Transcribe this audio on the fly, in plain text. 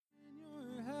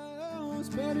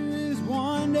Better is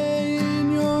one day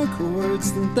in your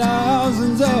courts than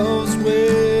thousands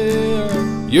elsewhere.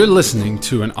 You're listening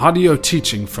to an audio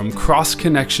teaching from Cross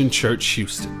Connection Church,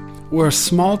 Houston. We're a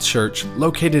small church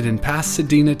located in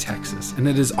Pasadena, Texas, and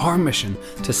it is our mission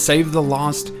to save the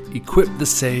lost, equip the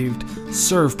saved,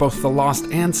 serve both the lost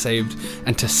and saved,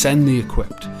 and to send the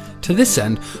equipped. To this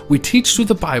end, we teach through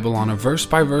the Bible on a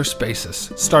verse-by-verse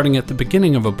basis, starting at the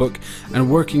beginning of a book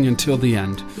and working until the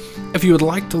end. If you would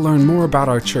like to learn more about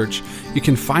our church, you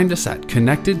can find us at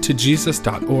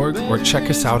connectedtojesus.org or check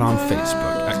us out on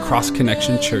Facebook at Cross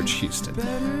Connection Church Houston.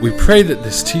 We pray that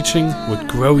this teaching would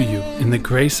grow you in the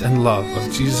grace and love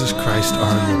of Jesus Christ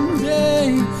our Lord.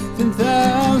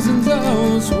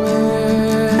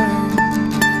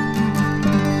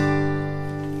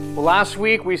 Well, last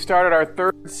week we started our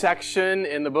third section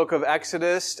in the book of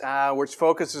Exodus, which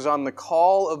focuses on the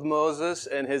call of Moses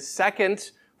and his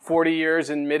second 40 years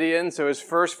in Midian. So his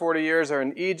first 40 years are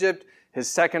in Egypt, his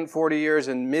second 40 years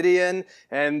in Midian,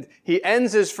 and he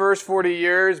ends his first 40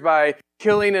 years by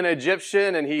killing an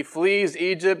Egyptian, and he flees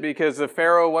Egypt because the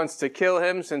Pharaoh wants to kill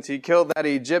him since he killed that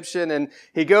Egyptian. And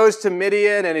he goes to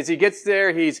Midian, and as he gets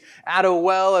there, he's at a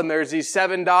well, and there's these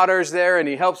 7 daughters there, and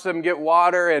he helps them get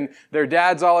water, and their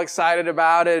dad's all excited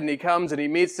about it, and he comes and he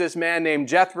meets this man named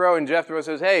Jethro, and Jethro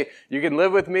says, "Hey, you can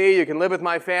live with me, you can live with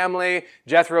my family."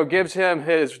 Jethro gives him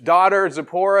his daughter,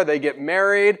 Zipporah. They get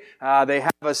married. They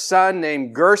have a son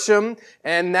named Gershom,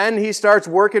 and then he starts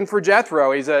working for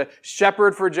Jethro. He's a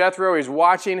shepherd for Jethro. He's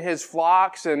watching his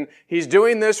flocks, and he's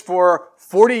doing this for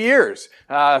 40 years.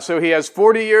 So he has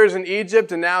 40 years in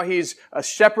Egypt, and now he's a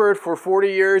shepherd for 40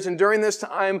 years. And during this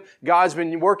time, God's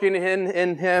been working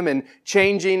in him and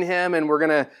changing him. And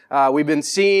we've been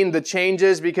seeing the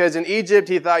changes because in Egypt,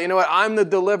 he thought, you know what, I'm the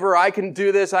deliverer. I can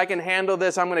do this. I can handle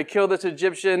this. I'm going to kill this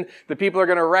Egyptian. The people are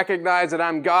going to recognize that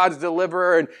I'm God's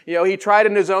deliverer. And, he tried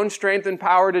in his own strength and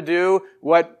power to do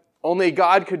what only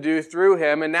God could do through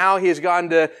him. And now he's gone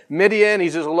to Midian.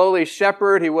 He's just a lowly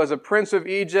shepherd. He was a prince of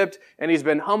Egypt, and he's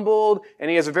been humbled,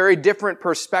 and he has a very different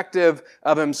perspective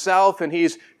of himself. And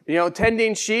he's,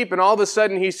 tending sheep, and all of a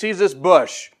sudden he sees this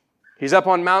bush. He's up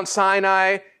on Mount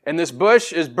Sinai, and this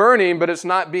bush is burning, but it's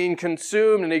not being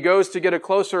consumed. And he goes to get a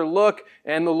closer look,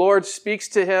 and the Lord speaks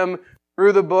to him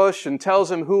through the bush and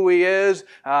tells him who he is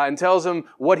and tells him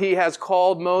what he has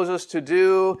called Moses to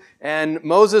do. And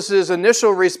Moses'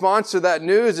 initial response to that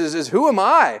news is who am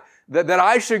I that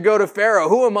I should go to Pharaoh?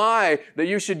 Who am I that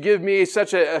you should give me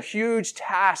such a huge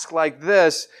task like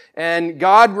this? And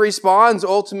God responds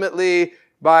ultimately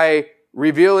by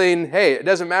revealing, hey, it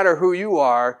doesn't matter who you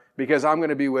are because I'm going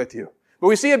to be with you. But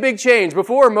we see a big change.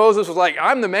 Before, Moses was like,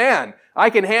 I'm the man. I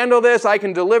can handle this. I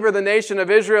can deliver the nation of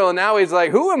Israel. And now he's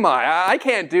like, who am I? I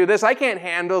can't do this. I can't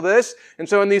handle this. And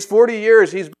so in these 40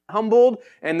 years, he's been humbled,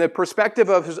 and the perspective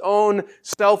of his own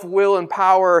self-will and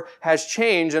power has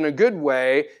changed in a good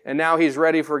way. And now he's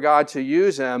ready for God to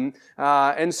use him.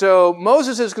 And so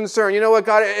Moses is concerned, you know what,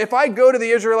 God, if I go to the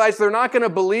Israelites, they're not going to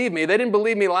believe me. They didn't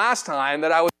believe me last time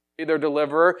that I was their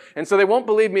deliverer. And so they won't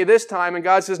believe me this time. And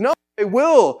God says, no, they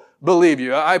will believe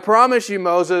you. I promise you,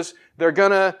 Moses, they're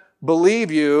going to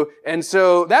believe you. And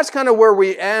so that's kind of where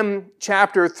we end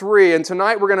chapter 3. And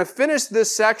tonight we're going to finish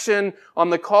this section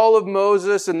on the call of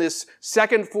Moses and this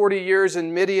second 40 years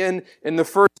in Midian in the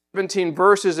first 17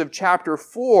 verses of chapter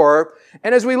 4.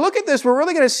 And as we look at this, we're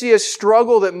really going to see a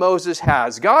struggle that Moses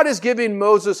has. God is giving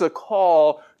Moses a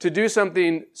call to do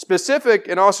something specific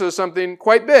and also something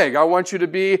quite big. I want you to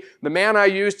be the man I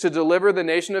used to deliver the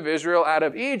nation of Israel out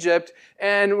of Egypt.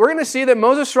 And we're going to see that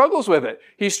Moses struggles with it.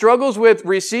 He struggles with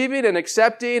receiving and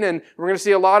accepting, and we're going to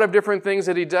see a lot of different things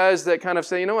that he does that kind of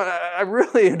say, you know what, I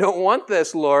really don't want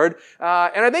this, Lord.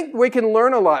 And I think we can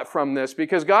learn a lot from this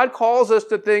because God calls us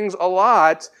to things a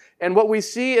lot, and what we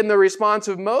see in the response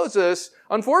of Moses,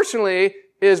 unfortunately,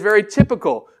 is very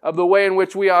typical of the way in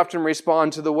which we often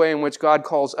respond to the way in which God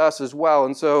calls us as well.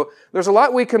 And so there's a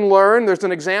lot we can learn. There's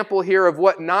an example here of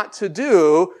what not to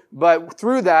do, but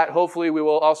through that, hopefully, we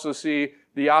will also see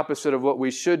the opposite of what we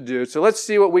should do. So let's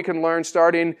see what we can learn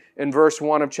starting in verse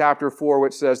 1 of chapter 4,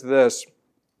 which says this.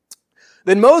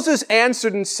 Then Moses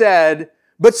answered and said,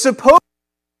 "But suppose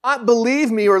they do not believe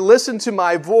me or listen to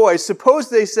my voice. Suppose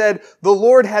they said, the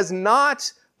Lord has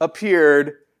not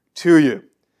appeared to you."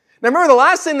 Now remember, the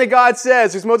last thing that God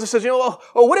says is Moses says,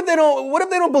 what if they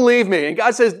don't believe me? And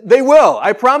God says, they will.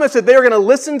 I promise that they are going to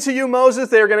listen to you, Moses.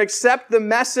 They are going to accept the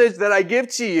message that I give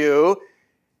to you.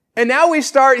 And now we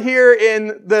start here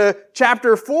in the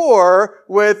chapter 4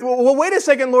 with, well, wait a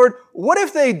second, Lord, what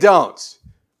if they don't?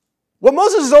 What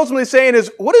Moses is ultimately saying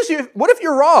is, what if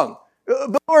you're wrong?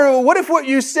 But Lord, what if what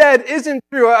you said isn't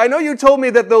true? I know you told me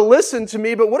that they'll listen to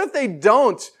me, but what if they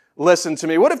don't listen to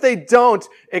me? What if they don't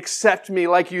accept me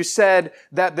like you said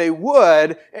that they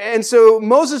would? And so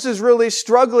Moses is really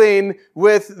struggling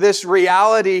with this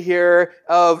reality here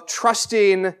of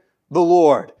trusting the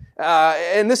Lord.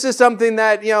 And this is something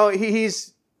that,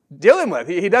 he's dealing with.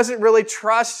 He doesn't really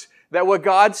trust that what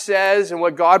God says and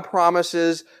what God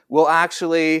promises will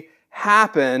actually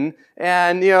happen.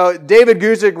 And, David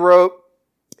Guzik wrote,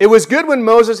 "It was good when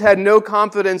Moses had no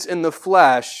confidence in the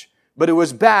flesh, but it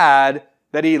was bad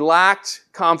that he lacked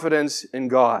confidence in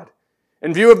God.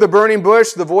 In view of the burning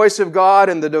bush, the voice of God,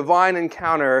 and the divine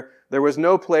encounter, there was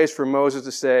no place for Moses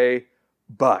to say,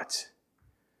 but."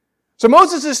 So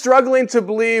Moses is struggling to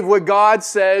believe what God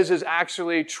says is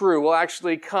actually true, will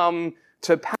actually come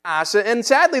to pass. And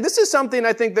sadly, this is something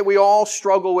I think that we all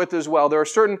struggle with as well. There are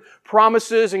certain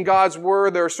promises in God's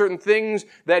Word. There are certain things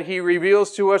that He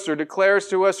reveals to us or declares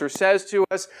to us or says to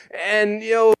us. And,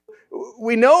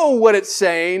 we know what it's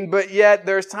saying, but yet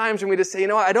there's times when we just say,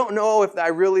 I don't know if I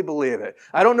really believe it.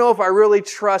 I don't know if I really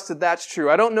trust that that's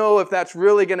true. I don't know if that's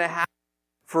really going to happen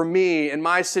for me and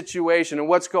my situation and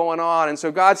what's going on. And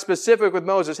so God's specific with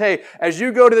Moses, hey, as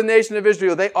you go to the nation of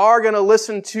Israel, they are going to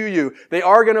listen to you. They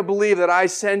are going to believe that I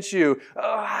sent you.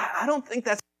 I don't think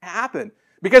that's going to happen.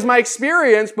 Because my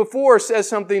experience before says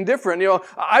something different.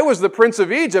 I was the prince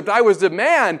of Egypt. I was the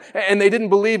man, and they didn't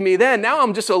believe me then. Now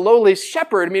I'm just a lowly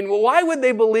shepherd. Why would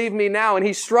they believe me now? And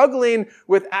he's struggling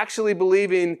with actually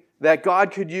believing that God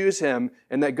could use him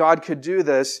and that God could do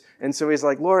this. And so he's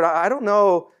like, Lord, I don't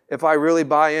know if I really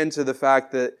buy into the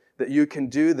fact that you can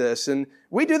do this. And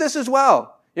we do this as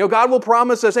well. God will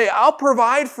promise us, hey, I'll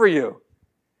provide for you.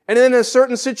 And then in a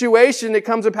certain situation, it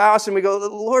comes to pass and we go,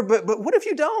 Lord, but what if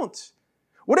you don't?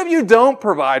 What if you don't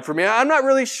provide for me? I'm not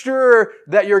really sure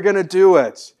that you're going to do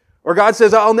it. Or God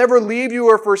says, I'll never leave you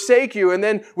or forsake you. And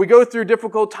then we go through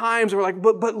difficult times and we're like,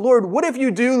 but Lord, what if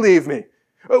you do leave me?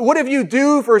 What if you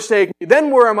do forsake me? Then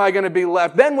where am I going to be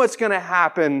left? Then what's going to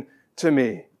happen to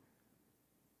me?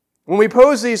 When we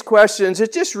pose these questions,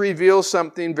 it just reveals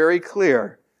something very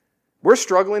clear. We're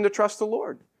struggling to trust the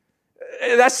Lord.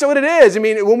 That's what it is.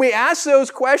 When we ask those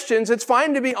questions, it's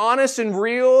fine to be honest and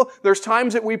real. There's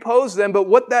times that we pose them, but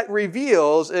what that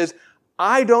reveals is,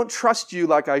 I don't trust you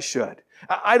like I should.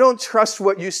 I don't trust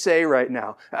what you say right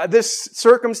now. This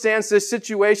circumstance, this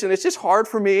situation, it's just hard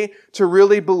for me to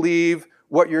really believe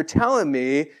what you're telling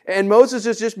me. And Moses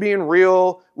is just being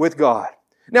real with God.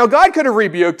 Now, God could have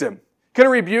rebuked him. Could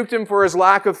have rebuked him for his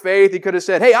lack of faith. He could have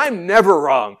said, hey, I'm never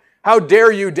wrong. How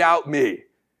dare you doubt me?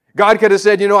 God could have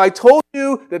said, I told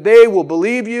you that they will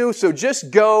believe you, so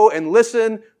just go and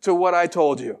listen to what I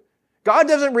told you. God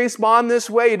doesn't respond this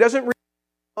way. He doesn't respond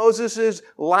to Moses'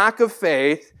 lack of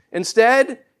faith.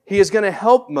 Instead, He is going to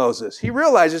help Moses. He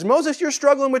realizes, Moses, you're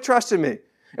struggling with trusting me.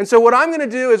 And so what I'm going to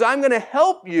do is I'm going to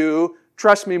help you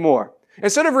trust me more.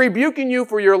 Instead of rebuking you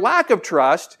for your lack of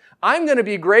trust, I'm going to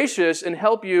be gracious and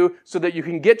help you so that you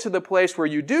can get to the place where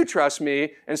you do trust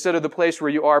me instead of the place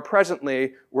where you are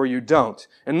presently where you don't.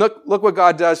 And look what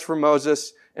God does for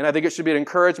Moses. And I think it should be an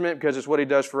encouragement because it's what He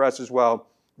does for us as well.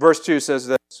 Verse 2 says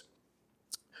this.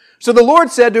 So the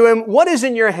Lord said to him, what is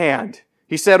in your hand?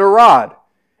 He said, a rod.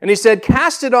 And He said,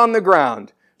 cast it on the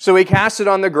ground. So he cast it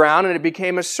on the ground and it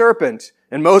became a serpent.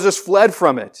 And Moses fled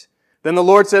from it. Then the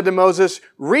Lord said to Moses,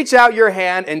 reach out your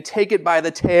hand and take it by the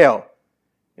tail.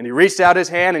 And he reached out his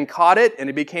hand and caught it, and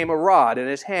it became a rod in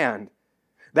his hand.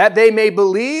 That they may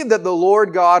believe that the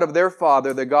Lord God of their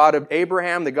father, the God of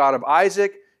Abraham, the God of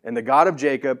Isaac, and the God of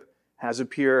Jacob, has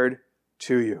appeared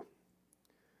to you.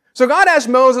 So God asked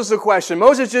Moses a question.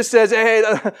 Moses just says, hey,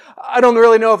 I don't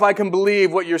really know if I can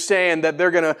believe what you're saying, that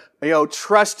they're going to,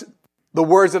 trust the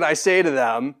words that I say to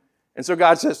them. And so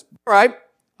God says, all right,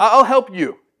 I'll help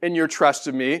you in your trust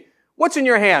of me. What's in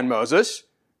your hand, Moses?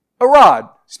 A rod.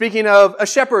 Speaking of a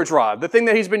shepherd's rod, the thing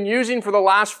that he's been using for the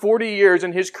last 40 years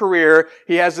in his career,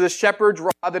 he has this shepherd's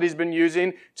rod that he's been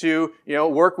using to,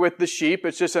 work with the sheep.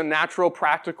 It's just a natural,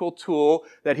 practical tool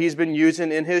that he's been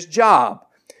using in his job.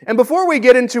 And before we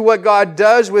get into what God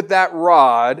does with that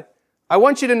rod, I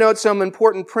want you to note some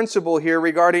important principle here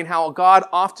regarding how God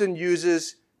often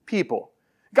uses people.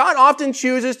 God often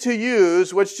chooses to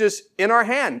use what's just in our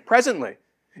hand presently.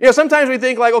 Sometimes we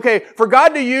think like, okay, for God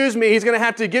to use me, He's going to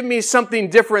have to give me something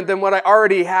different than what I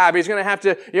already have. He's going to have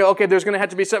to, there's going to have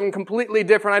to be something completely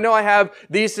different. I know I have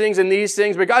these things and these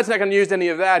things, but God's not going to use any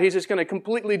of that. He's just going to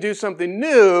completely do something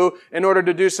new in order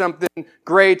to do something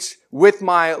great with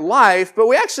my life. But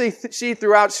we actually see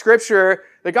throughout Scripture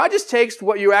that God just takes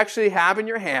what you actually have in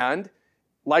your hand,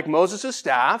 like Moses'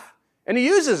 staff, And He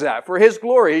uses that for His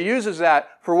glory. He uses that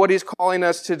for what He's calling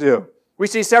us to do. We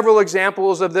see several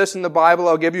examples of this in the Bible.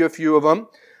 I'll give you a few of them.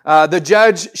 The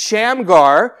judge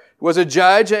Shamgar was a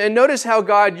judge, and notice how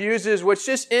God uses what's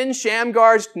just in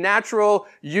Shamgar's natural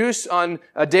use on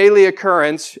a daily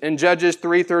occurrence in Judges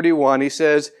 3:31. He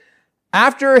says,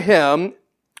 "After him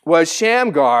was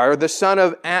Shamgar, the son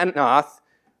of Anath,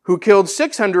 who killed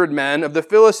 600 men of the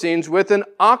Philistines with an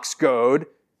ox goad,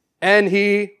 and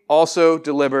he also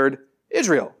delivered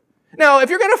Israel." Now, if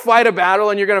you're going to fight a battle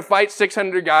and you're going to fight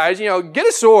 600 guys, get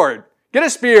a sword, get a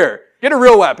spear, get a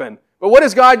real weapon. But what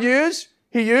does God use?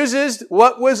 He uses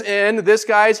what was in this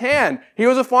guy's hand. He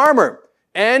was a farmer.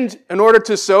 And in order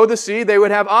to sow the seed, they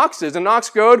would have oxes. An ox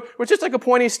goad was just like a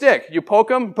pointy stick. You poke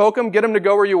them, get them to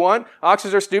go where you want.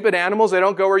 Oxes are stupid animals. They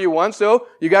don't go where you want. So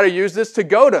you got to use this to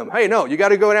goad them. Hey, no, you got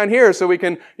to go down here so we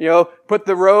can, put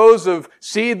the rows of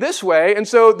seed this way. And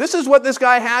so this is what this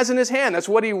guy has in his hand. That's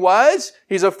what he was.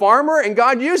 He's a farmer, and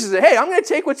God uses it. Hey, I'm going to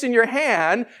take what's in your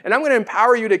hand, and I'm going to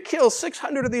empower you to kill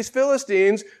 600 of these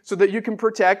Philistines so that you can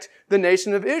protect the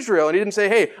nation of Israel. And he didn't say,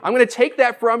 hey, I'm going to take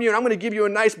that from you, and I'm going to give you a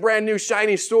nice brand new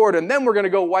shiny sword, and then we're going to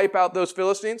go wipe out those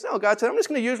Philistines. No, God said, I'm just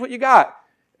going to use what you got.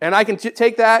 And I can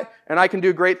take that, and I can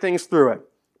do great things through it.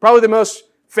 Probably the most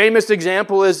famous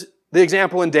example is the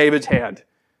example in David's hand.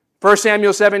 1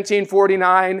 Samuel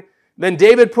 17:49. Then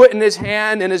David put in his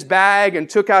hand in his bag and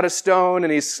took out a stone,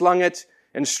 and he slung it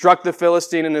and struck the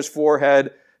Philistine in his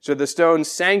forehead. So the stone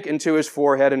sank into his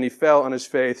forehead, and he fell on his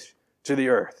face to the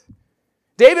earth.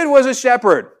 David was a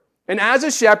shepherd, and as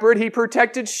a shepherd, he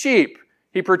protected sheep.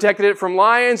 He protected it from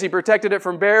lions. He protected it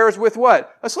from bears with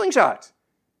what? A slingshot.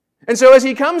 And so as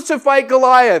he comes to fight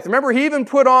Goliath, remember he even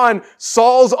put on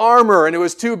Saul's armor, and it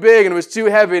was too big and it was too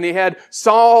heavy, and he had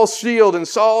Saul's shield and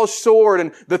Saul's sword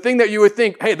and the thing that you would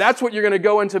think, hey, that's what you're going to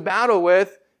go into battle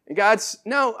with. And God's,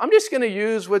 no, I'm just going to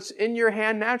use what's in your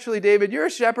hand naturally, David. You're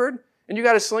a shepherd and you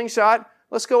got a slingshot.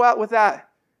 Let's go out with that.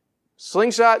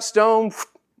 Slingshot, stone,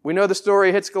 we know the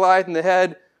story, hits Goliath in the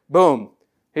head, boom,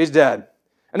 he's dead.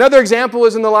 Another example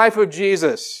is in the life of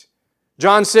Jesus.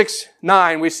 John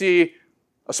 6:9, we see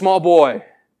a small boy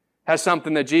has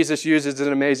something that Jesus uses in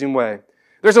an amazing way.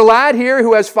 There's a lad here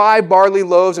who has 5 barley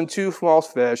loaves and 2 small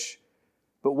fish,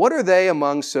 but what are they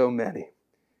among so many?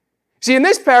 See, in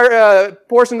this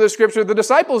portion of the scripture, the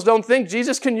disciples don't think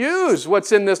Jesus can use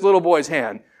what's in this little boy's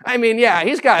hand. I mean, yeah,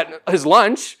 he's got his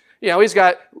lunch. He's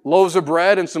got loaves of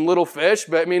bread and some little fish,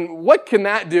 but what can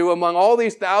that do among all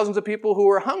these thousands of people who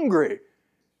are hungry?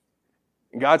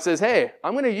 And God says, hey,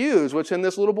 I'm going to use what's in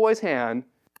this little boy's hand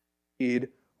to feed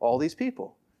all these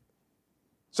people.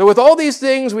 So with all these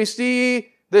things, we see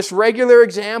this regular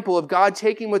example of God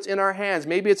taking what's in our hands.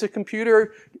 Maybe it's a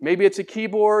computer, maybe it's a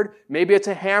keyboard, maybe it's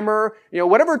a hammer,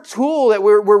 whatever tool that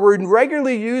we're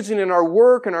regularly using in our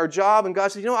work and our job. And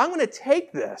God says, I'm going to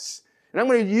take this and I'm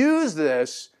going to use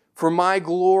this for my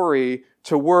glory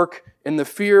to work in the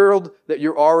field that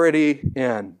you're already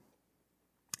in.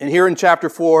 And here in chapter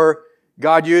 4,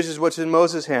 God uses what's in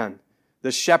Moses' hand,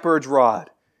 the shepherd's rod.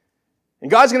 And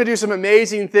God's going to do some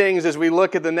amazing things as we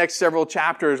look at the next several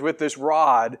chapters with this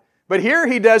rod. But here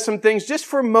he does some things just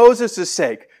for Moses'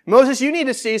 sake. Moses, you need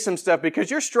to see some stuff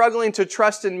because you're struggling to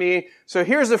trust in me. So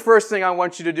here's the first thing I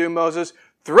want you to do, Moses.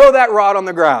 Throw that rod on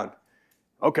the ground.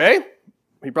 Okay.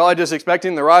 He probably just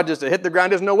expecting the rod just to hit the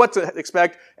ground, doesn't know what to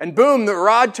expect. And boom, the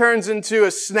rod turns into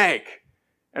a snake.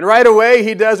 And right away,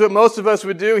 he does what most of us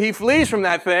would do. He flees from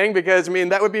that thing because,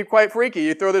 that would be quite freaky.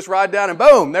 You throw this rod down and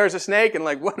boom, there's a snake and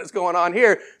what is going on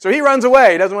here? So he runs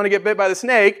away. He doesn't want to get bit by the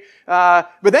snake. But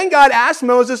then God asks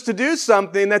Moses to do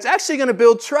something that's actually going to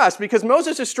build trust because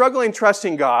Moses is struggling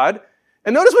trusting God.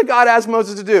 And notice what God asks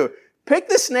Moses to do. Pick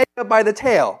the snake up by the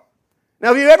tail.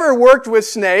 Now, if you ever worked with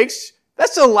snakes,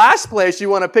 that's the last place you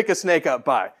want to pick a snake up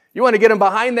by. You want to get them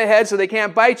behind the head so they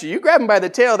can't bite you. You grab them by the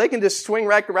tail, they can just swing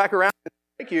rack around.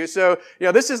 You. So,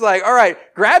 this is all right,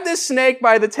 grab this snake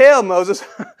by the tail, Moses.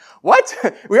 What?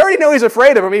 We already know he's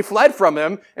afraid of him. He fled from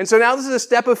him. And so now this is a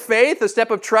step of faith, a step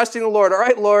of trusting the Lord. All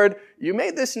right, Lord, you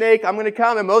made this snake. I'm going to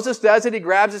come. And Moses does it. He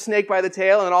grabs the snake by the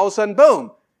tail and all of a sudden,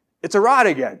 boom, it's a rod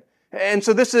again. And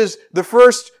so this is the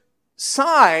first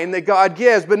sign that God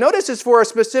gives. But notice it's for a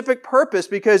specific purpose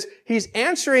because he's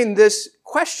answering this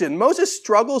question. Moses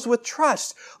struggles with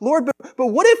trust. Lord, but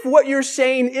what if what you're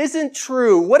saying isn't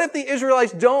true? What if the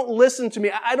Israelites don't listen to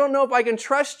me? I don't know if I can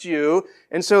trust you.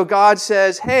 And so God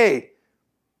says, hey,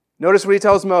 notice what he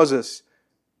tells Moses.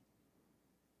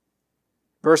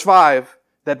 Verse 5,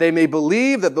 that they may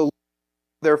believe that the Lord,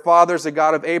 their fathers, the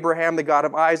God of Abraham, the God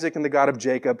of Isaac, and the God of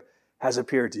Jacob has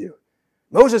appeared to you.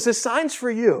 Moses, this sign's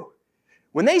for you.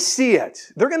 When they see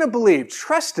it, they're going to believe.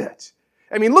 Trust it.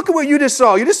 I mean, look at what you just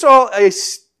saw. You just saw a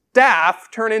staff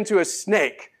turn into a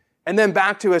snake and then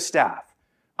back to a staff.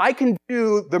 I can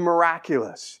do the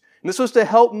miraculous. And this was to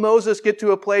help Moses get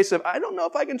to a place of, I don't know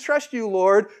if I can trust you,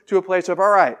 Lord, to a place of, all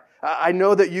right, I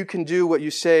know that you can do what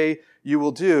you say you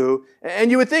will do. And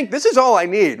you would think, this is all I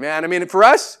need, man. I mean, for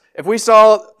us, if we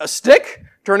saw a stick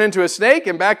turn into a snake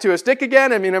and back to a stick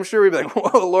again, I mean, I'm sure we'd be like,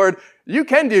 whoa, Lord, you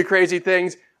can do crazy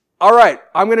things. All right,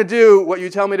 I'm going to do what you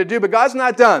tell me to do, but God's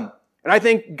not done. And I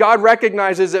think God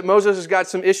recognizes that Moses has got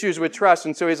some issues with trust.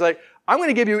 And so he's like, I'm going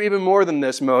to give you even more than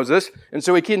this, Moses. And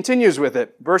so he continues with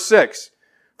it. Verse 6.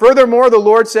 Furthermore, the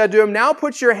Lord said to him, now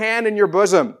put your hand in your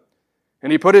bosom.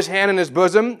 And he put his hand in his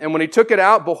bosom, and when he took it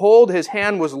out, behold, his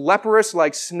hand was leprous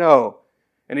like snow.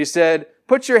 And he said,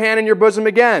 put your hand in your bosom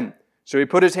again. So he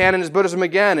put his hand in his bosom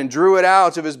again and drew it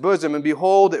out of his bosom, and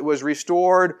behold, it was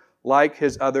restored like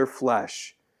his other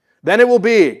flesh. Then it will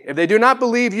be, if they do not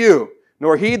believe you,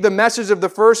 nor heed the message of the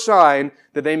first sign,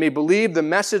 that they may believe the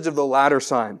message of the latter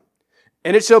sign.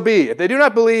 And it shall be, if they do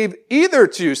not believe either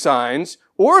two signs,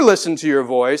 or listen to your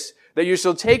voice, that you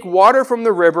shall take water from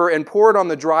the river and pour it on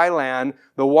the dry land.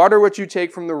 The water which you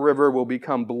take from the river will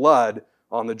become blood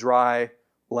on the dry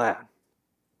land.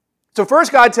 So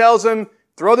first God tells him,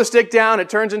 throw the stick down, it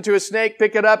turns into a snake,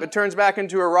 pick it up, it turns back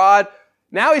into a rod.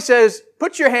 Now he says,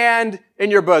 put your hand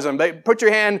in your bosom. Put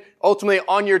your hand ultimately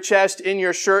on your chest, in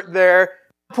your shirt there,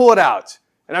 pull it out.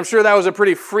 And I'm sure that was a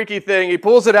pretty freaky thing. He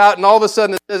pulls it out, and all of a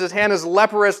sudden it says his hand is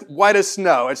leprous, white as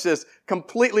snow. It's just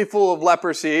completely full of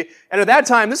leprosy. And at that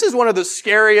time, this is one of the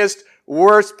scariest,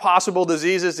 worst possible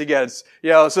diseases he gets.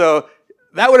 So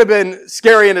that would have been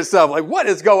scary in itself. Like, what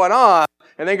is going on?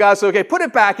 And then God said, okay, put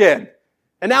it back in.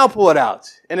 And now pull it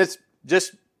out. And it's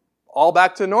just all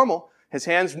back to normal. His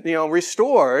hand's,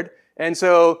 restored. And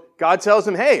so God tells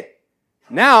him, hey,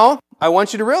 now I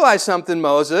want you to realize something,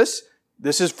 Moses.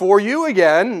 This is for you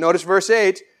again. Notice verse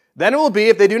 8. Then it will be,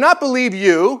 if they do not believe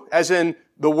you, as in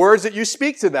the words that you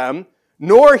speak to them,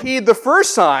 nor heed the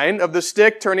first sign of the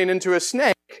stick turning into a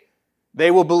snake,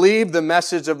 they will believe the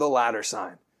message of the latter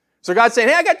sign. So God's saying,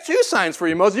 hey, I got two signs for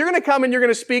you, Moses. You're going to come and you're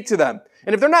going to speak to them.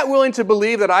 And if they're not willing to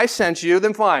believe that I sent you,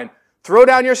 then fine. Throw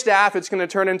down your staff. It's going to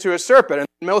turn into a serpent. And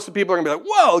most people are going to be like,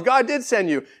 whoa, God did send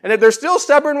you. And if they're still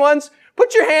stubborn ones,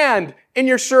 put your hand in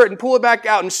your shirt and pull it back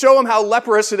out and show them how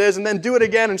leprous it is, and then do it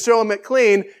again and show them it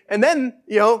clean. And then,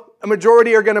 a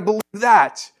majority are going to believe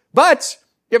that. But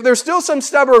if there's still some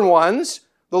stubborn ones,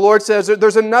 the Lord says that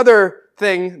there's another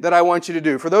thing that I want you to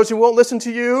do. For those who won't listen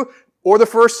to you, or the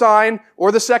first sign,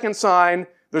 or the second sign,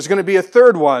 there's going to be a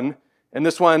third one. And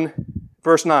this one,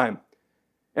 verse 9.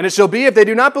 And it shall be, if they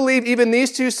do not believe even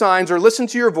these two signs or listen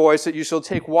to your voice, that you shall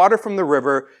take water from the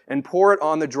river and pour it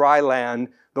on the dry land.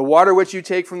 The water which you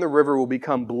take from the river will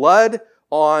become blood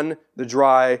on the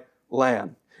dry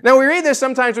land. Now, we read this,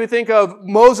 sometimes we think of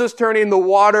Moses turning the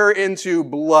water into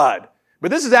blood.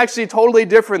 But this is actually totally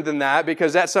different than that,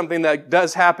 because that's something that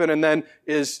does happen and then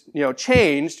is,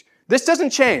 changed. This doesn't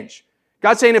change.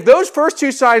 God's saying, if those first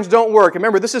two signs don't work,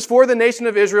 remember, this is for the nation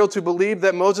of Israel to believe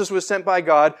that Moses was sent by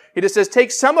God. He just says,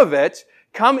 take some of it,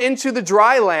 come into the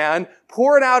dry land,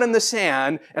 pour it out in the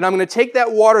sand, and I'm going to take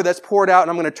that water that's poured out and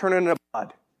I'm going to turn it into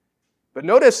blood. But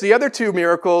notice the other two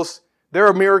miracles, there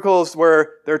are miracles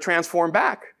where they're transformed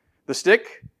back. The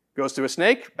stick goes to a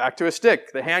snake, back to a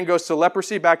stick. The hand goes to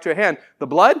leprosy, back to a hand. The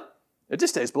blood, it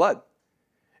just stays blood.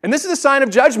 And this is a sign of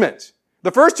judgment.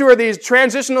 The first two are these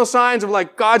transitional signs of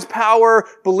like God's power,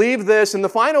 believe this. And the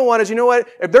final one is, you know what?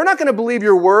 If they're not going to believe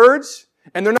your words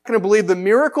and they're not going to believe the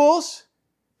miracles,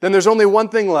 then there's only one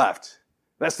thing left.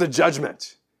 That's the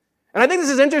judgment. And I think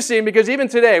this is interesting because even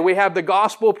today we have the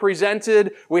gospel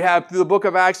presented, we have through the book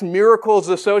of Acts miracles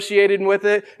associated with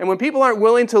it. And when people aren't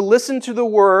willing to listen to the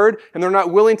word and they're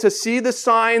not willing to see the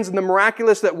signs and the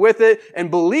miraculous that with it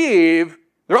and believe,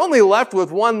 they're only left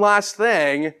with one last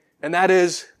thing. And that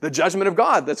is the judgment of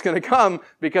God that's going to come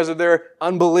because of their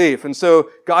unbelief. And so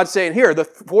God's saying here, the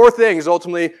four things,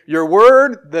 ultimately, your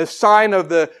word, the sign of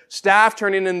the staff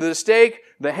turning into the stake,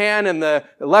 the hand and the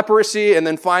leprosy, and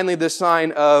then finally the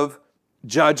sign of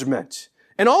judgment.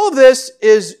 And all of this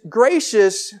is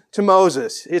gracious to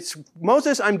Moses. It's,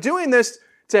 Moses, I'm doing this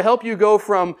to help you go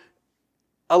from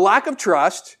a lack of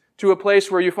trust to a place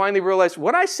where you finally realize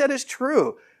what I said is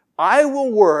true. I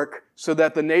will work so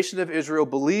that the nation of Israel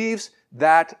believes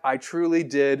that I truly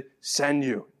did send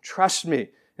you. Trust me.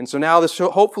 And so now this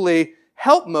will hopefully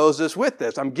help Moses with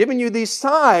this. I'm giving you these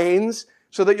signs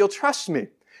so that you'll trust me.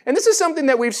 And this is something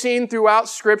that we've seen throughout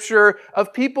Scripture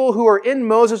of people who are in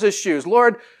Moses' shoes.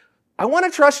 Lord, I want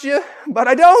to trust you, but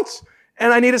I don't,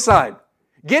 and I need a sign.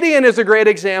 Gideon is a great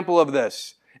example of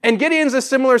this. And Gideon's a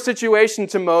similar situation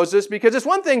to Moses, because it's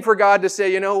one thing for God to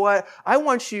say, you know what, I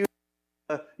want you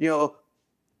to,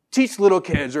 teach little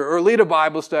kids or lead a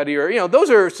Bible study or, those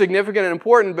are significant and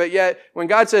important, but yet when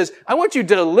God says, I want you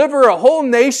to deliver a whole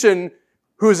nation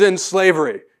who's in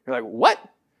slavery, you're like, what?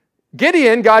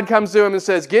 Gideon, God comes to him and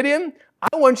says, Gideon,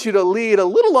 I want you to lead a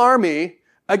little army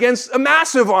against a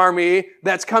massive army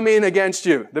that's coming against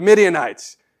you, the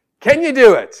Midianites. Can you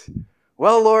do it?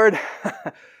 Well, Lord,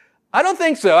 I don't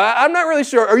think so. I'm not really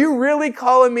sure. Are you really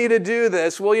calling me to do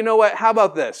this? Well, you know what? How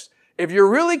about this? If you're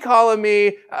really calling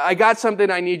me, I got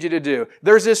something I need you to do.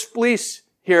 There's this fleece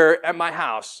here at my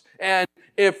house. And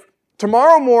if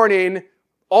tomorrow morning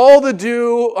all the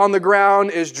dew on the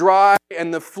ground is dry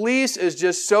and the fleece is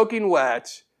just soaking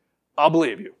wet, I'll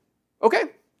believe you. Okay.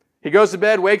 He goes to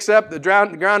bed, wakes up, the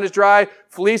ground is dry,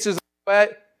 fleece is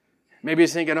wet. Maybe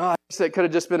he's thinking, I guess that could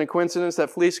have just been a coincidence.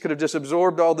 That fleece could have just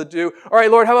absorbed all the dew. All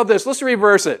right, Lord, how about this? Let's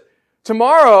reverse it.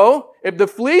 Tomorrow, if the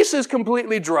fleece is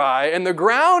completely dry and the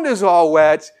ground is all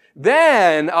wet,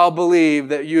 then I'll believe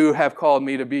that you have called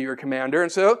me to be your commander.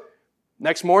 And so,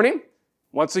 next morning,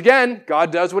 once again,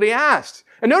 God does what he asked.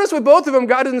 And notice with both of them,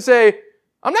 God doesn't say,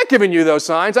 I'm not giving you those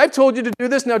signs. I've told you to do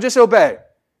this. Now just obey.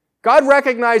 God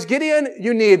recognized, Gideon,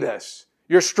 you need this.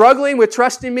 You're struggling with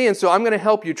trusting me, and so I'm going to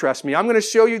help you trust me. I'm going to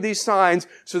show you these signs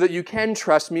so that you can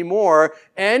trust me more.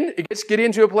 And it gets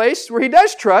Gideon to a place where he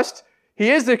does trust. He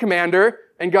is the commander,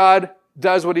 and God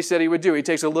does what he said he would do. He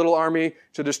takes a little army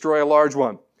to destroy a large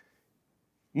one.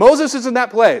 Moses is in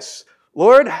that place.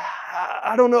 Lord,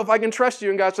 I don't know if I can trust you.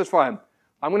 And God says, fine.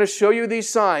 I'm going to show you these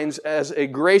signs as a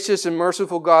gracious and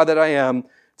merciful God that I am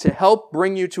to help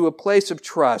bring you to a place of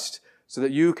trust so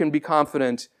that you can be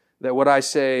confident that what I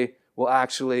say will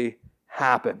actually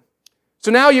happen.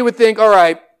 So now you would think, all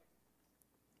right,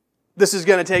 this is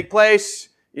going to take place.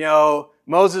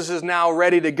 Moses is now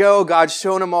ready to go. God's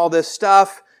shown him all this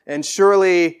stuff, and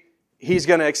surely he's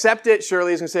going to accept it.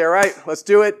 Surely he's going to say, all right, let's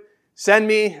do it. Send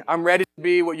me. I'm ready to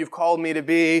be what you've called me to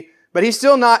be. But he's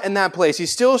still not in that place.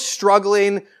 He's still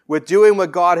struggling with doing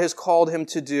what God has called him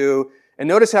to do. And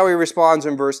notice how he responds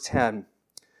in verse 10.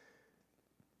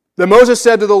 Then Moses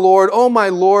said to the Lord, "Oh, my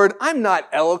Lord, I'm not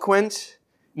eloquent.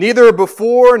 Neither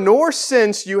before nor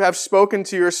since you have spoken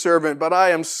to your servant, but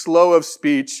I am slow of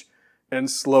speech and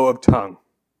slow of tongue."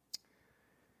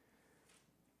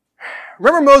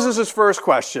 Remember Moses' first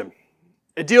question.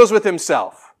 It deals with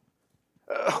himself.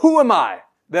 Who am I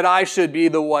that I should be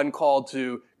the one called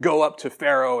to go up to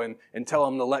Pharaoh and tell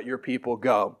him to let your people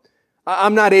go?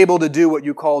 I'm not able to do what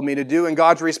you called me to do. And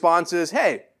God's response is,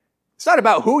 hey, it's not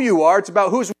about who you are, it's about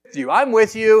who's with you. I'm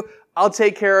with you. I'll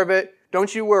take care of it.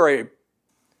 Don't you worry.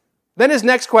 Then his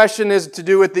next question is to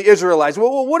do with the Israelites.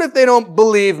 Well, what if they don't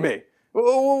believe me?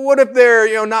 What if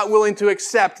they're, not willing to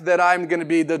accept that I'm going to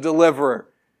be the deliverer?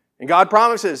 And God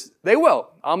promises they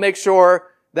will. I'll make sure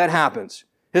that happens.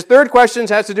 His third question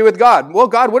has to do with God. Well,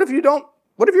 God, what if you're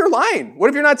lying? What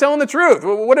if you're not telling the truth?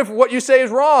 What if what you say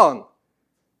is wrong?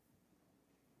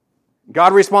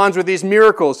 God responds with these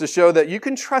miracles to show that you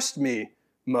can trust me,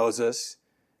 Moses.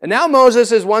 And now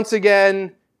Moses is once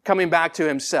again coming back to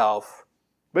himself.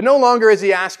 But no longer is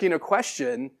he asking a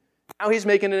question. Now he's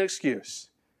making an excuse.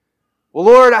 Well,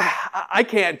 Lord, I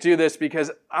can't do this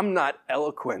because I'm not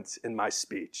eloquent in my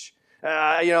speech.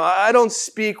 I don't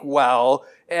speak well,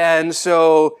 and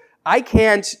so I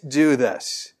can't do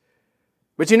this.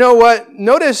 But you know what?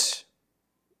 Notice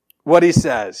what he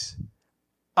says.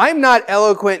 I'm not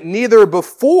eloquent neither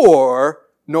before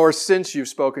nor since you've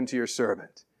spoken to your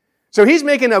servant. So he's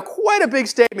making quite a big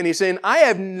statement. He's saying, I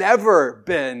have never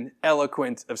been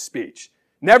eloquent of speech.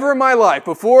 Never in my life.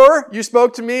 Before you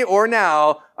spoke to me or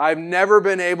now, I've never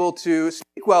been able to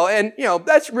speak well. And,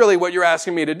 that's really what you're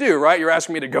asking me to do, right? You're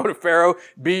asking me to go to Pharaoh,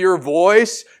 be your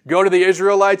voice, go to the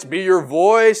Israelites, be your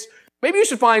voice. Maybe you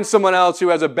should find someone else who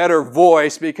has a better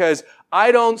voice because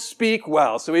I don't speak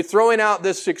well. So he's throwing out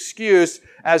this excuse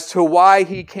as to why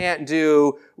he can't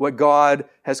do what God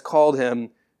has called him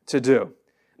to do.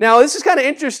 Now, this is kind of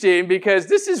interesting because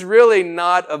this is really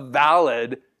not a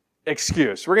valid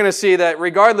excuse. We're going to see that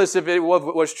regardless if it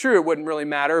was true, it wouldn't really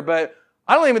matter, but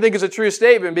I don't even think it's a true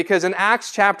statement because in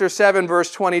Acts chapter 7,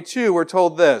 verse 22, we're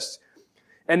told this,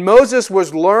 "And Moses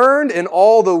was learned in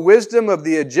all the wisdom of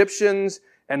the Egyptians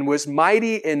and was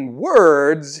mighty in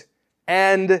words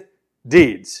and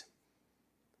deeds."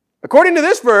 According to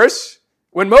this verse,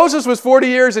 when Moses was 40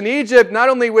 years in Egypt, not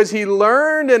only was he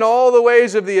learned in all the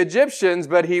ways of the Egyptians,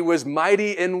 but he was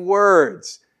mighty in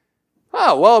words.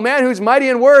 Oh, well, a man who's mighty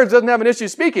in words doesn't have an issue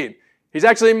speaking. He's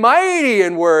actually mighty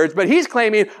in words, but he's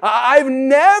claiming, I've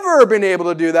never been able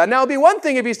to do that. Now, it'd be one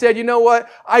thing if he said, you know what,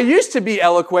 I used to be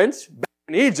eloquent back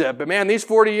in Egypt, but man, these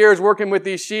 40 years working with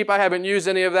these sheep, I haven't used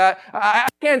any of that. I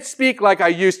can't speak like I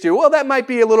used to. Well, that might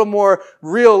be a little more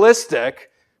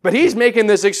realistic, but he's making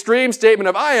this extreme statement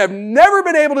of, I have never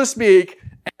been able to speak,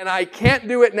 and I can't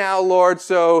do it now, Lord,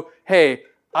 so, hey,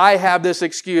 I have this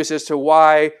excuse as to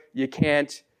why you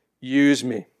can't use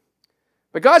me.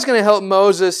 But God's going to help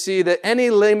Moses see that any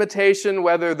limitation,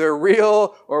 whether they're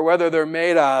real or whether they're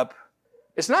made up,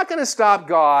 it's not going to stop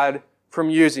God from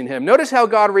using him. Notice how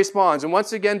God responds, and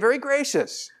once again, very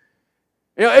gracious.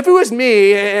 You know, if it was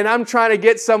me and I'm trying to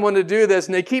get someone to do this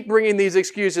and they keep bringing these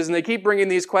excuses and they keep bringing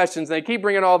these questions and they keep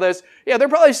bringing all this, yeah, they're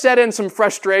probably set in some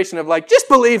frustration of like, just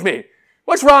believe me.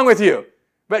 What's wrong with you?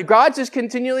 But God's just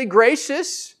continually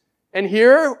gracious. And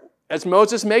here, as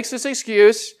Moses makes this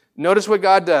excuse, notice what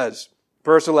God does.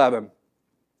 Verse 11.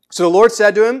 So the Lord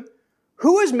said to him,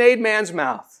 who has made man's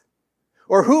mouth?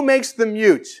 Or who makes the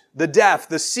mute, the deaf,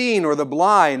 the seen, or the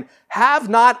blind? Have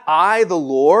not I the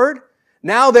Lord?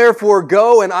 Now therefore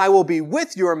go, and I will be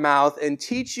with your mouth and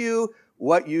teach you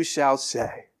what you shall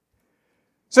say.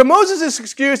 So Moses'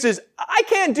 excuse is, I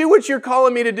can't do what you're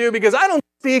calling me to do because I don't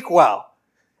speak well.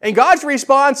 And God's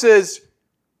response is,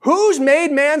 who's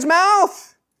made man's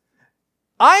mouth?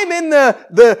 I'm in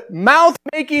the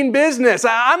mouth-making business.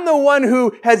 I'm the one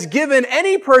who has given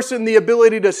any person the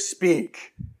ability to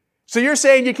speak. So you're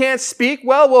saying you can't speak?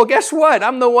 Well, guess what?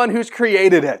 I'm the one who's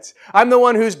created it. I'm the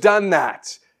one who's done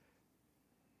that.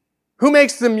 Who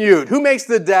makes the mute? Who makes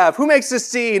the deaf? Who makes the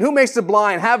seen? Who makes the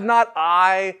blind? Have not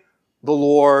I the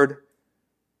Lord?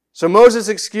 So Moses'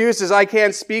 excuse is, I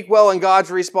can't speak well, and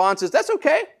God's response is, that's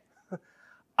okay.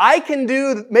 I can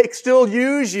still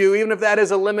use you, even if that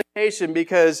is a limitation,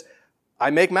 because I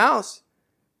make mouths.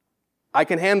 I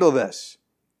can handle this.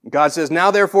 God says,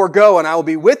 now therefore go, and I will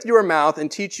be with your mouth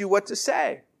and teach you what to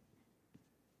say.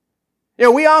 You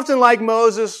know, we often, like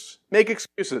Moses, make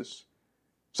excuses.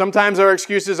 Sometimes our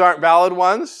excuses aren't valid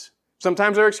ones.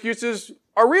 Sometimes our excuses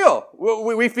are real.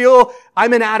 We feel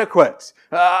I'm inadequate.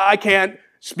 I can't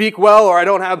speak well, or I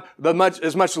don't have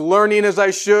as much learning as I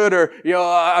should, or,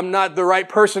 I'm not the right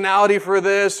personality for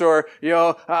this, or,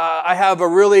 I have a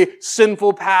really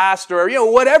sinful past, or,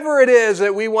 whatever it is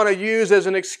that we want to use as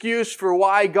an excuse for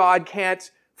why God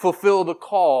can't fulfill the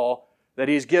call that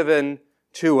He's given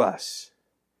to us.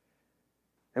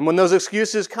 And when those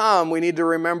excuses come, we need to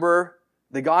remember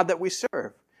the God that we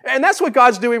serve. And that's what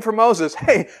God's doing for Moses.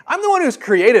 Hey, I'm the one who's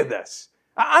created this.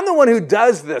 I'm the one who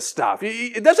does this stuff.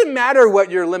 It doesn't matter what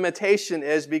your limitation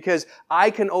is because I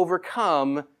can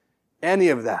overcome any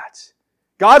of that.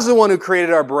 God's the one who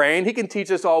created our brain. He can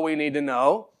teach us all we need to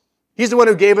know. He's the one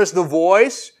who gave us the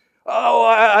voice. Oh,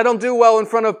 I don't do well in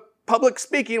front of public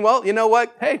speaking. Well, you know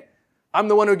what? Hey, I'm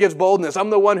the one who gives boldness. I'm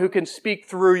the one who can speak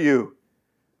through you.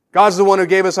 God's the one who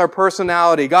gave us our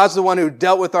personality. God's the one who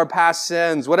dealt with our past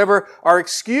sins. Whatever our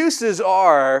excuses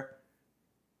are,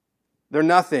 they're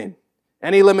nothing.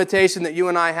 Any limitation that you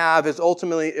and I have is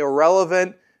ultimately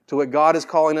irrelevant to what God is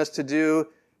calling us to do,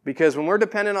 because when we're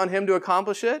dependent on Him to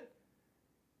accomplish it,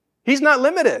 He's not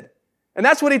limited. And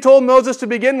that's what He told Moses to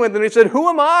begin with. And He said, who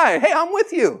am I? Hey, I'm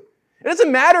with you. It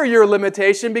doesn't matter your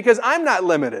limitation because I'm not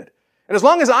limited. And as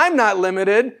long as I'm not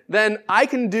limited, then I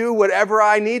can do whatever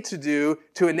I need to do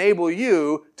to enable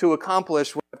you to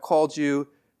accomplish what I've called you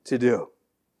to do.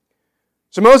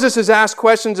 So Moses has asked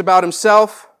questions about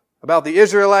himself, about the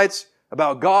Israelites,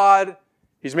 about God.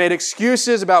 He's made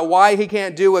excuses about why he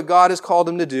can't do what God has called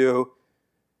him to do.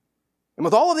 And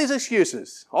with all of these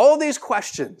excuses, all of these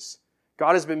questions,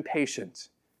 God has been patient.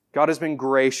 God has been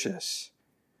gracious.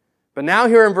 But now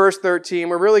here in verse 13,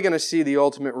 we're really going to see the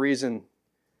ultimate reason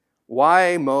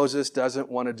why Moses doesn't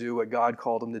want to do what God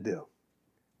called him to do.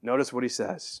 Notice what he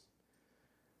says.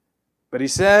 But he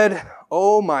said,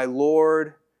 "O my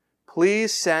Lord,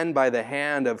 please send by the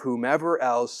hand of whomever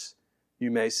else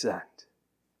you may send."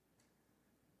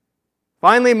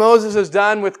 Finally, Moses is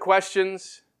done with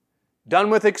questions, done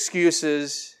with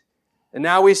excuses, and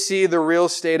now we see the real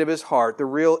state of his heart, the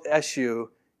real issue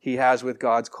he has with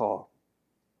God's call.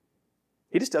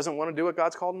 He just doesn't want to do what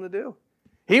God's called him to do.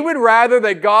 He would rather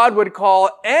that God would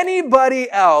call anybody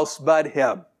else but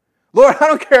him. Lord, I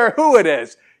don't care who it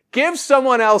is. Give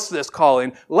someone else this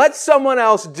calling. Let someone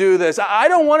else do this. I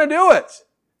don't want to do it.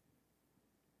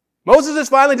 Moses is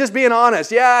finally just being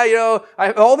honest. Yeah, I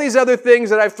have all these other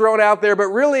things that I've thrown out there, but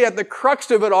really at the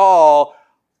crux of it all,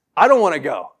 I don't want to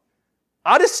go.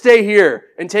 I'll just stay here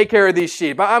and take care of these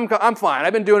sheep. I'm fine.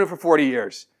 I've been doing it for 40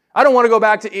 years. I don't want to go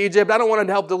back to Egypt. I don't want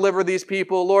to help deliver these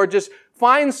people. Lord, just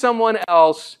find someone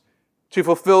else to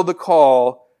fulfill the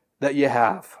call that you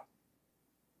have.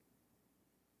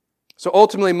 So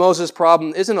ultimately, Moses'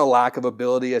 problem isn't a lack of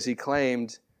ability as he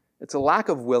claimed It's a lack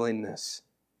of willingness.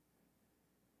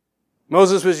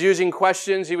 Moses was using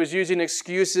questions, he was using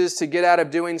excuses to get out of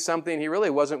doing something he really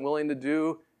wasn't willing to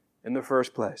do in the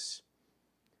first place.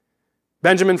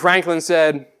 Benjamin Franklin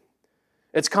said,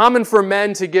 "It's common for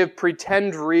men to give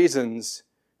pretend reasons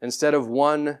instead of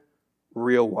one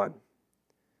real one."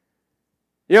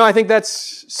 I think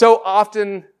that's so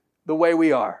often the way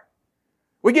we are.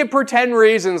 We give pretend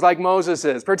reasons like Moses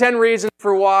is. Pretend reasons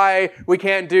for why we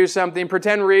can't do something.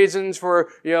 Pretend reasons for,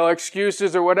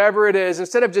 excuses or whatever it is,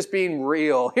 instead of just being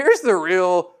real. Here's the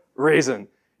real reason.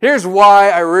 Here's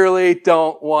why I really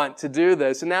don't want to do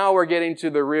this. And now we're getting to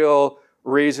the real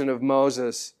reason of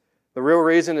Moses. The real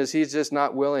reason is he's just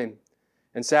not willing.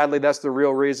 And sadly, that's the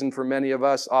real reason for many of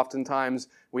us. Oftentimes,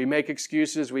 we make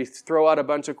excuses, we throw out a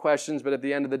bunch of questions, but at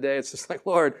the end of the day, it's just like,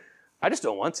 Lord, I just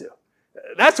don't want to.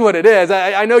 That's what it is.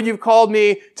 I know you've called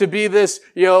me to be this,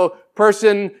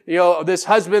 person, this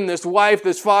husband, this wife,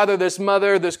 this father, this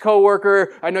mother, this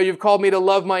coworker. I know you've called me to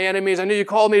love my enemies. I know you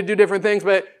called me to do different things,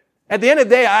 but at the end of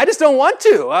the day, I just don't want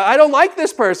to. I don't like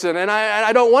this person, and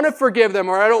I don't want to forgive them,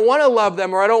 or I don't want to love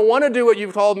them, or I don't want to do what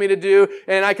you've told me to do,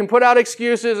 and I can put out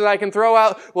excuses, and I can throw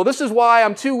out, well, this is why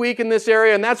I'm too weak in this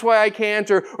area, and that's why I can't,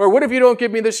 or what if you don't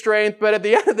give me the strength? But at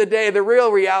the end of the day, the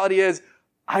real reality is,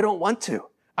 I don't want to.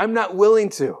 I'm not willing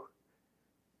to.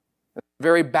 That's a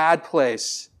very bad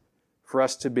place for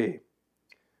us to be.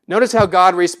 Notice how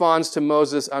God responds to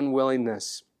Moses'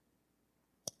 unwillingness.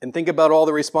 And think about all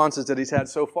the responses that he's had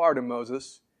so far to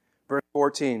Moses. Verse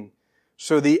 14.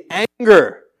 So the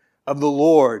anger of the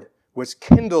Lord was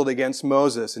kindled against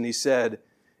Moses, and he said,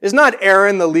 "Is not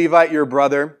Aaron the Levite your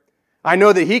brother? I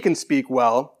know that he can speak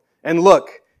well. And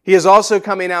look, he is also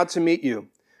coming out to meet you.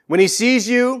 When he sees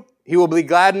you, he will be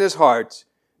glad in his heart.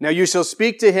 Now you shall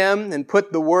speak to him and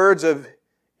put the words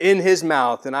in his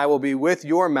mouth, and I will be with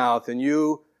your mouth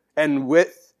and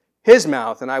with his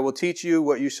mouth, and I will teach you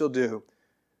what you shall do.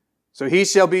 So he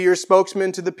shall be your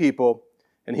spokesman to the people,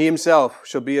 and he himself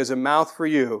shall be as a mouth for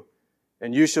you,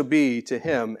 and you shall be to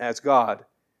him as God.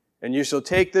 And you shall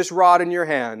take this rod in your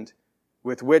hand,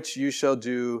 with which you shall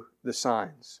do the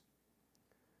signs."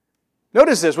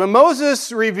 Notice this, when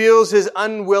Moses reveals his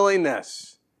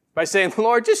unwillingness by saying,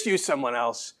 "Lord, just use someone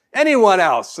else. Anyone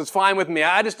else. It's fine with me.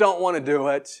 I just don't want to do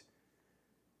it."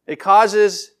 It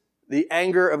causes the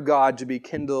anger of God to be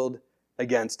kindled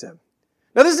against him.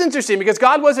 Now this is interesting because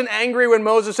God wasn't angry when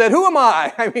Moses said, "Who am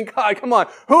I?" I mean, God, come on.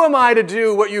 Who am I to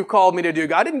do what you've called me to do?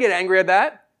 God didn't get angry at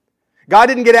that. God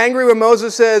didn't get angry when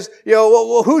Moses says,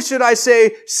 well, who should I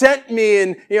say sent me?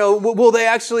 And, will they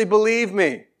actually believe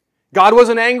me? God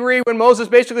wasn't angry when Moses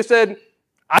basically said,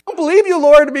 "I don't believe you,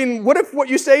 Lord. I mean, what if what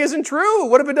you say isn't true?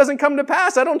 What if it doesn't come to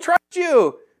pass? I don't trust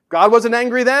you." God wasn't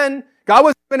angry then. God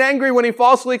wasn't even angry when he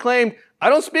falsely claimed, "I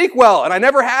don't speak well, and I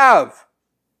never have."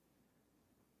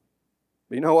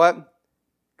 But you know what?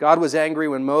 God was angry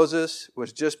when Moses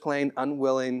was just plain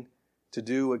unwilling to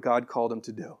do what God called him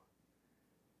to do.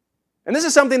 And this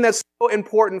is something that's so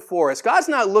important for us. God's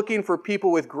not looking for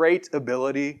people with great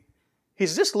ability.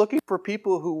 He's just looking for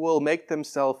people who will make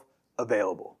themselves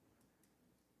available.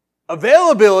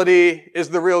 Availability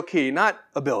is the real key, not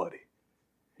ability.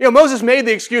 Moses made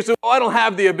the excuse of, I don't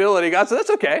have the ability. God said, that's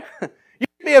okay. You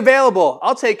can be available.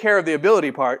 I'll take care of the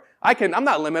ability part. I'm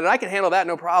not limited. I can handle that,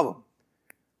 no problem.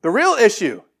 The real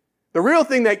issue, the real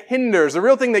thing that hinders, the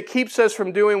real thing that keeps us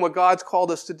from doing what God's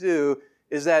called us to do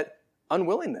is that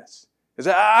unwillingness. Is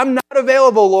that I'm not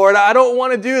available, Lord. I don't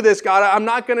want to do this, God. I'm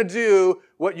not going to do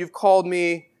what you've called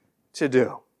me to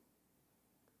do.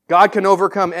 God can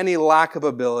overcome any lack of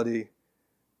ability,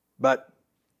 but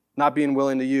not being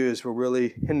willing to use will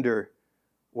really hinder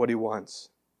what he wants.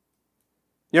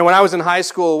 When I was in high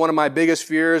school, one of my biggest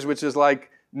fears, which is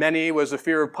like many, was the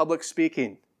fear of public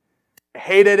speaking. I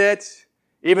hated it.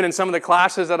 Even in some of the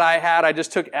classes that I had, I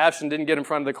just took F's and didn't get in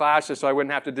front of the classes so I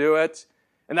wouldn't have to do it.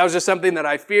 And that was just something that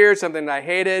I feared, something that I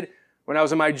hated. When I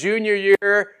was in my junior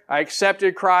year, I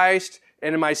accepted Christ.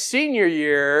 And in my senior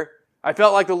year, I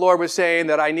felt like the Lord was saying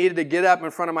that I needed to get up in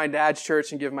front of my dad's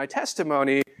church and give my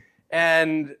testimony.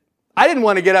 And I didn't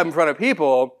want to get up in front of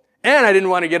people, and I didn't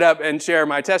want to get up and share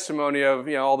my testimony of,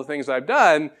 all the things I've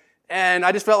done. And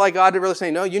I just felt like God really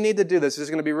saying, no, you need to do this. This is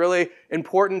going to be really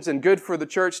important and good for the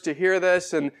church to hear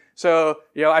this. And so,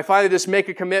 I finally just make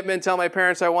a commitment, tell my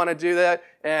parents I want to do that.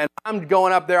 And I'm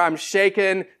going up there, I'm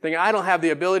shaking, thinking I don't have the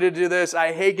ability to do this.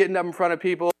 I hate getting up in front of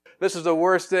people. This is the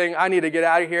worst thing. I need to get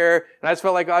out of here. And I just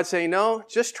felt like God saying, no,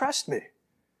 just trust me.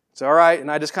 It's all right.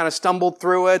 And I just kind of stumbled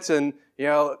through it. And,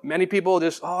 many people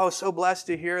just, so blessed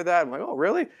to hear that. I'm like, oh,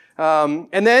 really?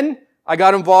 And then I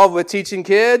got involved with teaching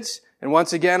kids. And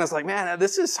once again, it's like, man,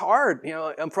 this is hard.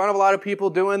 In front of a lot of people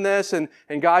doing this and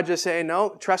God just saying,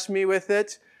 no, trust me with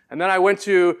it. And then I went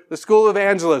to the school of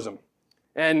evangelism.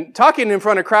 And talking in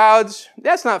front of crowds,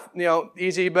 that's not,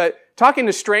 easy, but talking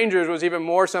to strangers was even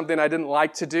more something I didn't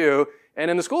like to do.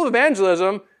 And in the school of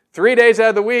evangelism, 3 days out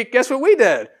of the week, guess what we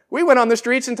did? We went on the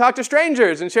streets and talked to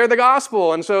strangers and shared the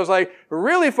gospel. And so it was like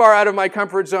really far out of my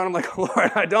comfort zone. I'm like,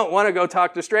 Lord, I don't want to go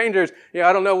talk to strangers.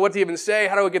 I don't know what to even say.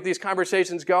 How do I get these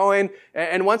conversations going?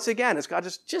 And once again, it's God,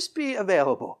 just be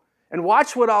available and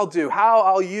watch what I'll do, how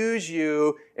I'll use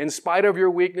you in spite of your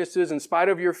weaknesses, in spite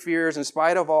of your fears, in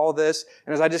spite of all this.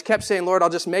 And as I just kept saying, Lord, I'll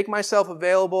just make myself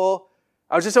available.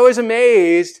 I was just always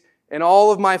amazed in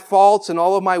all of my faults and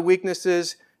all of my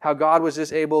weaknesses, how God was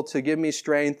just able to give me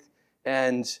strength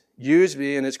and use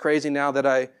me. And it's crazy now that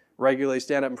I regularly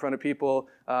stand up in front of people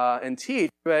and teach.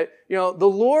 But, the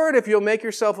Lord, if you'll make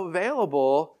yourself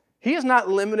available, He is not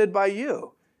limited by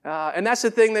you. And that's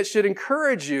the thing that should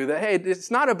encourage you that, hey,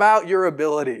 it's not about your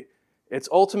ability. It's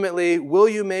ultimately, will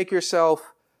you make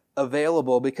yourself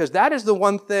available? Because that is the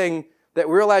one thing that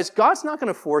we realize God's not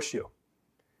going to force you.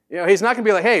 He's not going to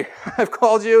be like, hey, I've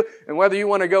called you, and whether you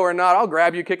want to go or not, I'll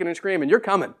grab you kicking and screaming. You're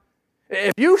coming.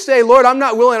 If you say, Lord, I'm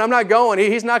not willing, I'm not going,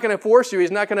 He's not going to force you.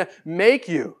 He's not going to make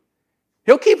you.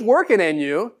 He'll keep working in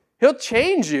you. He'll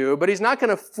change you, but He's not going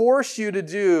to force you to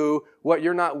do what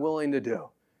you're not willing to do.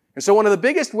 And so one of the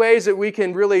biggest ways that we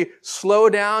can really slow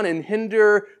down and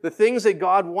hinder the things that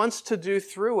God wants to do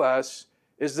through us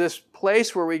is this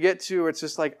place where we get to, it's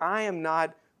just like, I am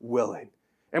not willing.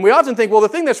 And we often think, well, the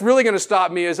thing that's really going to stop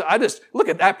me is I just look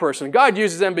at that person. God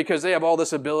uses them because they have all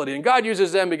this ability. And God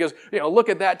uses them because, look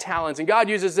at that talent. And God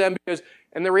uses them because,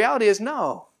 and the reality is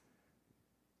no.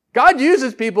 God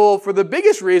uses people for the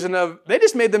biggest reason of they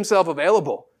just made themselves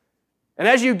available. And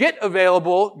as you get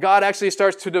available, God actually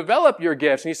starts to develop your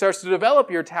gifts and He starts to develop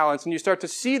your talents and you start to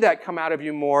see that come out of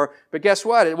you more. But guess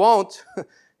what? It won't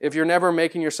if you're never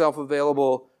making yourself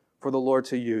available for the Lord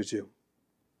to use you.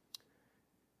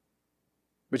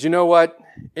 But you know what?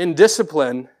 In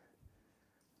discipline,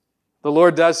 the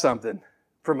Lord does something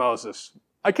for Moses.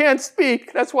 I can't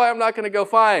speak. That's why I'm not going to go.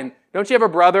 Fine. Don't you have a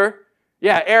brother?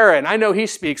 Yeah, Aaron. I know he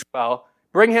speaks well.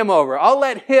 Bring him over. I'll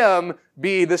let him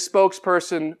be the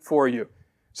spokesperson for you.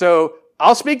 So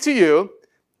I'll speak to you.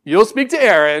 You'll speak to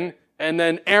Aaron. And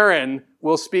then Aaron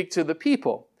will speak to the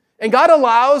people. And God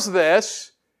allows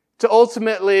this to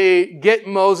ultimately get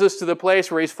Moses to the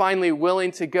place where he's finally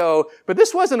willing to go. But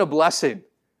this wasn't a blessing.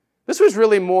 This was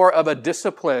really more of a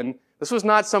discipline. This was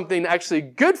not something actually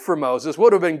good for Moses.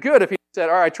 Would have been good if he said,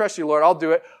 all right, I trust you, Lord, I'll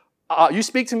do it. You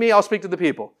speak to me, I'll speak to the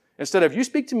people. Instead of you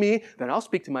speak to me, then I'll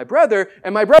speak to my brother,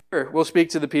 and my brother will speak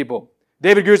to the people.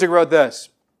 David Guzik wrote this.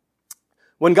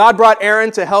 When God brought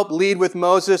Aaron to help lead with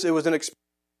Moses, it was an experience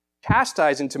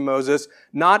chastising to Moses,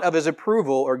 not of his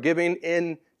approval or giving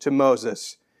in to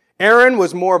Moses. Aaron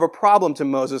was more of a problem to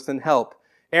Moses than help.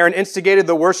 Aaron instigated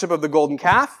the worship of the golden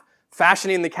calf,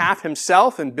 fashioning the calf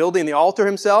himself and building the altar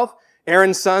himself.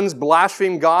 Aaron's sons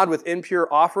blasphemed God with impure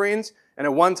offerings, and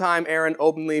at one time Aaron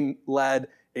openly led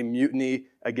a mutiny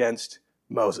against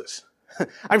Moses.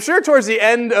 I'm sure towards the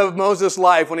end of Moses'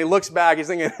 life, when he looks back, he's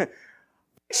thinking, I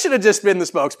should have just been the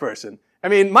spokesperson. I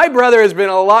mean, my brother has been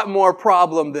a lot more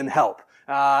problem than help.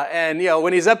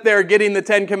 When he's up there getting the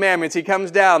 10 Commandments, he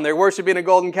comes down, they're worshiping a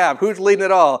golden calf. Who's leading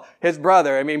it all? His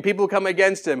brother. I mean, people come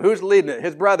against him. Who's leading it?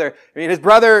 His brother. I mean, his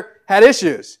brother had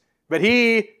issues, but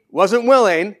he wasn't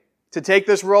willing to take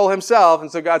this role himself,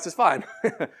 and so God says, fine,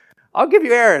 I'll give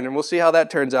you Aaron, and we'll see how that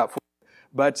turns out for you.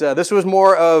 But this was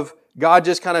more of God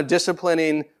just kind of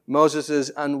disciplining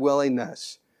Moses'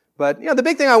 unwillingness. But, the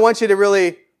big thing I want you to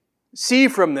really see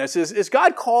from this is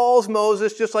God calls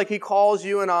Moses just like He calls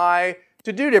you and I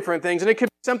to do different things. And it could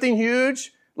be something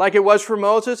huge, like it was for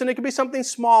Moses, and it could be something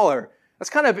smaller. That's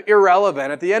kind of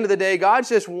irrelevant. At the end of the day, God's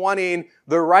just wanting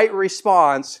the right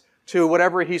response to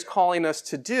whatever He's calling us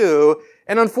to do.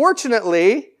 And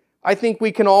unfortunately, I think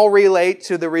we can all relate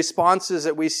to the responses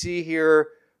that we see here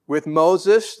with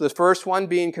Moses. The first one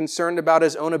being concerned about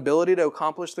his own ability to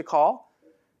accomplish the call.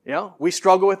 We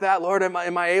struggle with that. Lord, am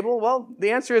I able? Well,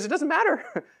 the answer is it doesn't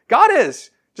matter. God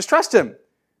is. Just trust Him.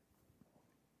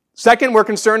 Second, we're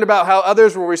concerned about how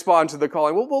others will respond to the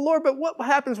calling. Well, Lord, but what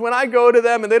happens when I go to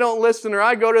them and they don't listen, or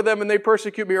I go to them and they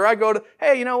persecute me, or I go to,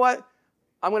 hey, you know what?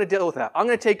 I'm going to deal with that. I'm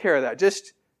going to take care of that.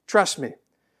 Just trust me.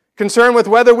 Concerned with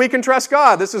whether we can trust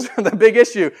God. This is the big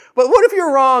issue. But what if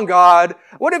you're wrong, God?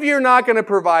 What if you're not going to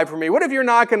provide for me? What if you're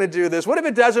not going to do this? What if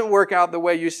it doesn't work out the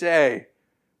way you say?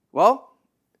 Well,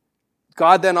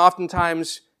 God then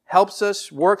oftentimes helps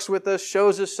us, works with us,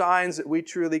 shows us signs that we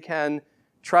truly can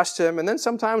trust Him. And then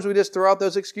sometimes we just throw out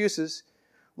those excuses.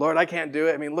 Lord, I can't do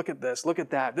it. I mean, look at this, look at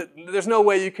that. There's no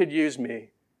way you could use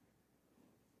me.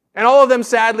 And all of them,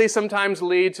 sadly, sometimes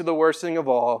lead to the worst thing of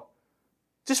all.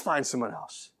 Just find someone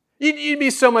else. You'd be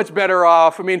so much better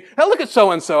off. I mean, look at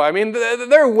so-and-so. I mean,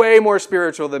 they're way more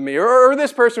spiritual than me. Or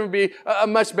this person would be a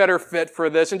much better fit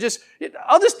for this. And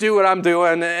I'll just do what I'm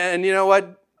doing. And you know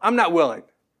what? I'm not willing.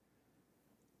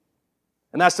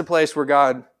 And that's the place where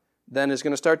God then is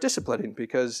going to start disciplining,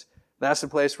 because that's the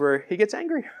place where He gets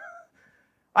angry.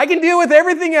 I can deal with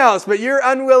everything else, but your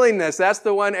unwillingness, that's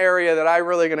the one area that I'm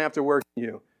really going to have to work on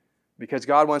you, because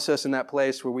God wants us in that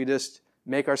place where we just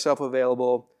make ourselves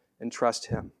available and trust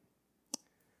Him.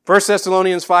 1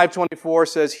 Thessalonians 5:24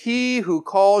 says, He who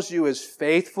calls you is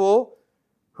faithful,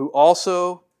 who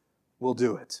also will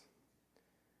do it.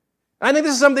 And I think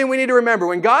this is something we need to remember.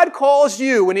 When God calls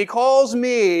you, when He calls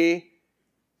me,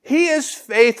 He is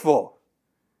faithful.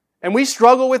 And we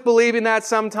struggle with believing that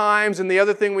sometimes. And the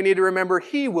other thing we need to remember,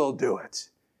 He will do it.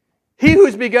 He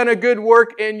who's begun a good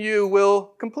work in you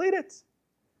will complete it.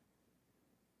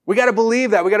 We got to believe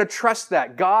that. We got to trust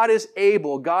that. God is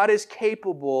able. God is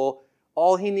capable.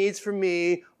 All He needs from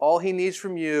me, all He needs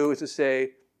from you is to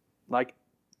say, like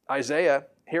Isaiah,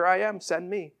 here I am, send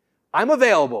me. I'm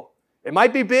available. It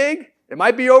might be big. It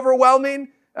might be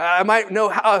overwhelming. I might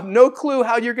have no clue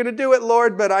how you're going to do it,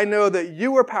 Lord, but I know that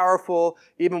You are powerful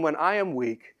even when I am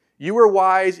weak. You are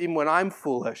wise even when I'm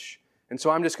foolish. And so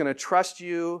I'm just going to trust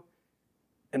You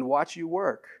and watch You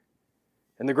work.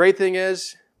 And the great thing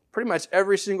is, pretty much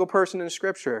every single person in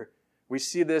Scripture, we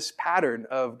see this pattern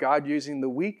of God using the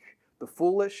weak, the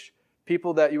foolish,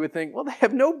 people that you would think, well, they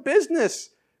have no business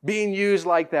being used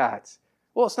like that.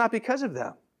 Well, it's not because of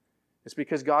them. It's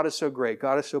because God is so great.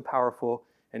 God is so powerful,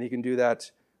 and He can do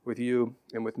that with you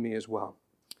and with me as well.